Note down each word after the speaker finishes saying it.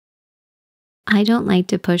I don't like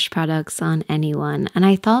to push products on anyone, and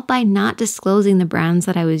I thought by not disclosing the brands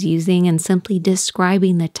that I was using and simply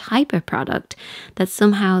describing the type of product, that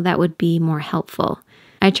somehow that would be more helpful.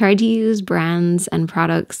 I tried to use brands and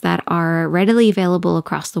products that are readily available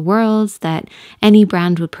across the world, that any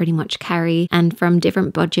brand would pretty much carry, and from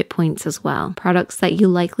different budget points as well. Products that you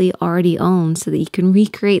likely already own so that you can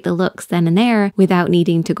recreate the looks then and there without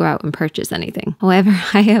needing to go out and purchase anything. However,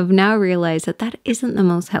 I have now realized that that isn't the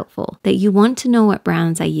most helpful, that you want to know what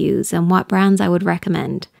brands I use and what brands I would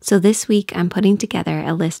recommend. So this week I'm putting together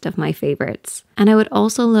a list of my favorites. And I would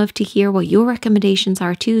also love to hear what your recommendations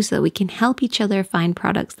are too, so that we can help each other find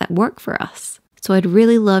products that work for us. So I'd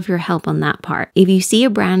really love your help on that part. If you see a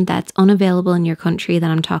brand that's unavailable in your country that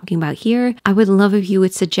I'm talking about here, I would love if you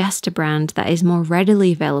would suggest a brand that is more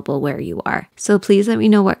readily available where you are. So please let me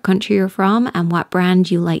know what country you're from and what brand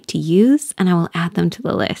you like to use, and I will add them to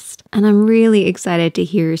the list. And I'm really excited to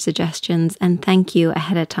hear your suggestions, and thank you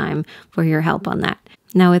ahead of time for your help on that.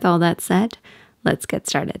 Now, with all that said, let's get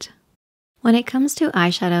started. When it comes to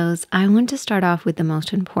eyeshadows, I want to start off with the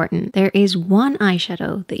most important. There is one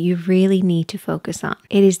eyeshadow that you really need to focus on.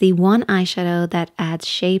 It is the one eyeshadow that adds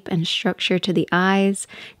shape and structure to the eyes,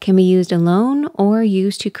 can be used alone or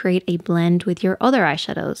used to create a blend with your other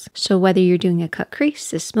eyeshadows. So whether you're doing a cut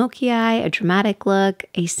crease, a smoky eye, a dramatic look,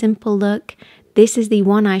 a simple look, this is the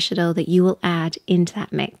one eyeshadow that you will add into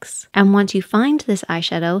that mix. And once you find this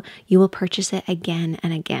eyeshadow, you will purchase it again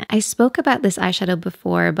and again. I spoke about this eyeshadow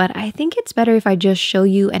before, but I think it's better if I just show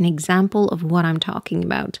you an example of what I'm talking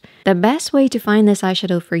about. The best way to find this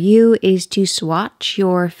eyeshadow for you is to swatch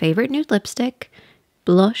your favorite nude lipstick,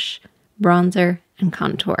 blush, bronzer, and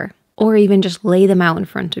contour. Or even just lay them out in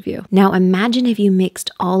front of you. Now imagine if you mixed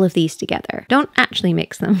all of these together. Don't actually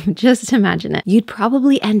mix them, just imagine it. You'd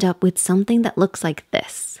probably end up with something that looks like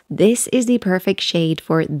this. This is the perfect shade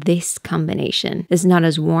for this combination. It's not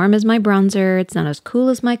as warm as my bronzer, it's not as cool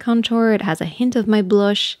as my contour, it has a hint of my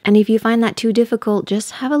blush. And if you find that too difficult,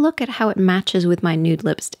 just have a look at how it matches with my nude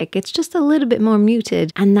lipstick. It's just a little bit more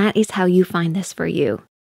muted, and that is how you find this for you.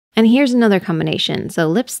 And here's another combination. So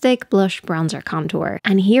lipstick, blush, bronzer, contour.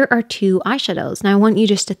 And here are two eyeshadows. Now I want you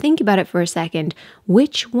just to think about it for a second.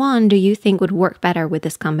 Which one do you think would work better with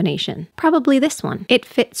this combination? Probably this one. It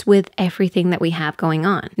fits with everything that we have going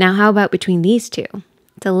on. Now how about between these two?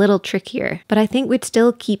 It's a little trickier, but I think we'd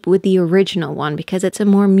still keep with the original one because it's a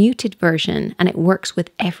more muted version and it works with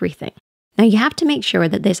everything. Now you have to make sure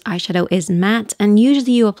that this eyeshadow is matte, and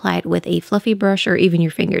usually you apply it with a fluffy brush or even your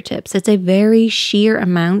fingertips. It's a very sheer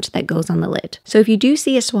amount that goes on the lid. So if you do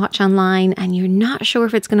see a swatch online and you're not sure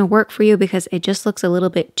if it's going to work for you because it just looks a little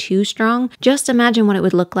bit too strong, just imagine what it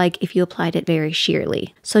would look like if you applied it very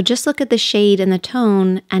sheerly. So just look at the shade and the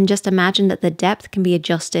tone and just imagine that the depth can be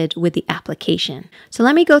adjusted with the application. So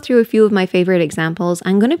let me go through a few of my favorite examples.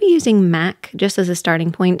 I'm going to be using MAC just as a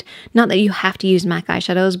starting point. Not that you have to use MAC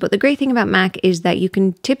eyeshadows, but the great thing about MAC is that you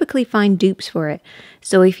can typically find dupes for it.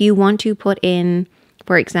 So if you want to put in,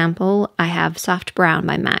 for example, I have Soft Brown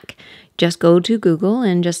by MAC. Just go to Google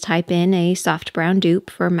and just type in a soft brown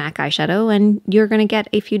dupe for MAC eyeshadow and you're going to get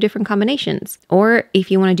a few different combinations. Or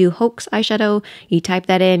if you want to do Haux eyeshadow, you type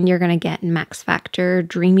that in, you're going to get Max Factor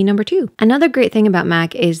Dreamy No. 2. Another great thing about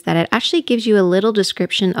MAC is that it actually gives you a little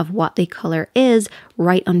description of what the color is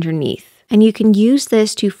right underneath. And you can use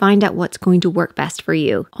this to find out what's going to work best for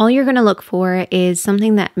you. All you're going to look for is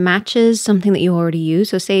something that matches something that you already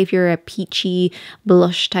use. So say if you're a peachy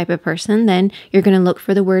blush type of person, then you're going to look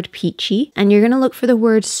for the word peachy, and you're going to look for the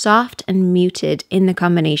word soft and muted in the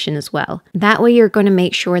combination as well. That way you're going to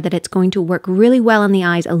make sure that it's going to work really well on the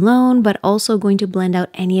eyes alone, but also going to blend out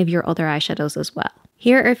any of your other eyeshadows as well.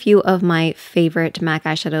 Here are a few of my favorite MAC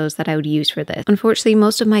eyeshadows that I would use for this. Unfortunately,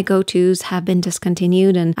 most of my go-tos have been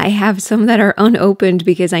discontinued, and I have some that are unopened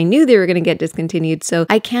because I knew they were going to get discontinued, so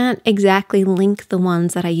I can't exactly link the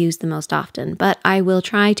ones that I use the most often, but I will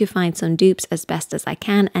try to find some dupes as best as I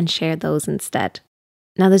can and share those instead.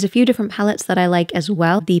 Now there's a few different palettes that I like as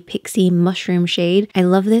well. The Pixie Mushroom shade. I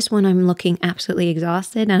love this when I'm looking absolutely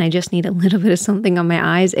exhausted and I just need a little bit of something on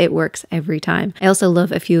my eyes. It works every time. I also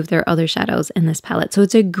love a few of their other shadows in this palette, so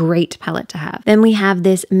it's a great palette to have. Then we have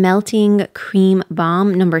this Melting Cream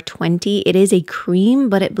Balm number 20. It is a cream,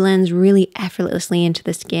 but it blends really effortlessly into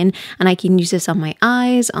the skin, and I can use this on my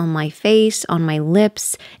eyes, on my face, on my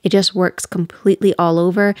lips. It just works completely all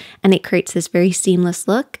over, and it creates this very seamless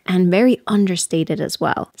look and very understated as well.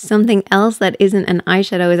 well. Something else that isn't an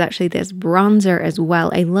eyeshadow is actually this bronzer as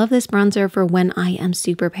well. I love this bronzer for when I am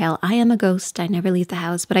super pale. I am a ghost. I never leave the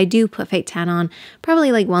house, but I do put fake tan on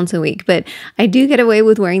probably like once a week, but I do get away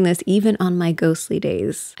with wearing this even on my ghostly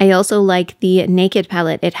days. I also like the Naked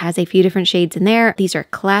palette. It has a few different shades in there. These are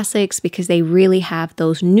classics because they really have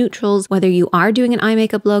those neutrals, whether you are doing an eye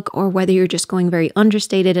makeup look or whether you're just going very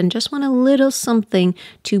understated and just want a little something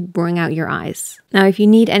to bring out your eyes. Now, if you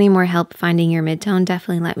need any more help finding your midtone,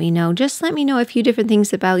 definitely let me know. Just let me know a few different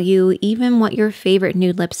things about you, even what your favorite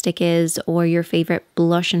nude lipstick is or your favorite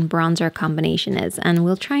blush and bronzer combination is, and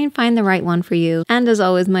we'll try and find the right one for you. And as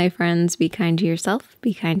always, my friends, be kind to yourself,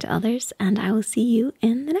 be kind to others, and I will see you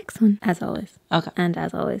in the next one, as always. Okay. And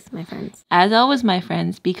as always, my friends. As always, my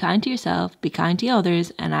friends, be kind to yourself, be kind to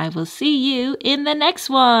others, and I will see you in the next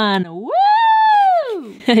one. Woo!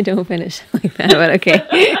 I don't finish like that, but okay.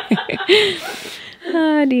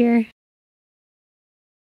 Oh dear.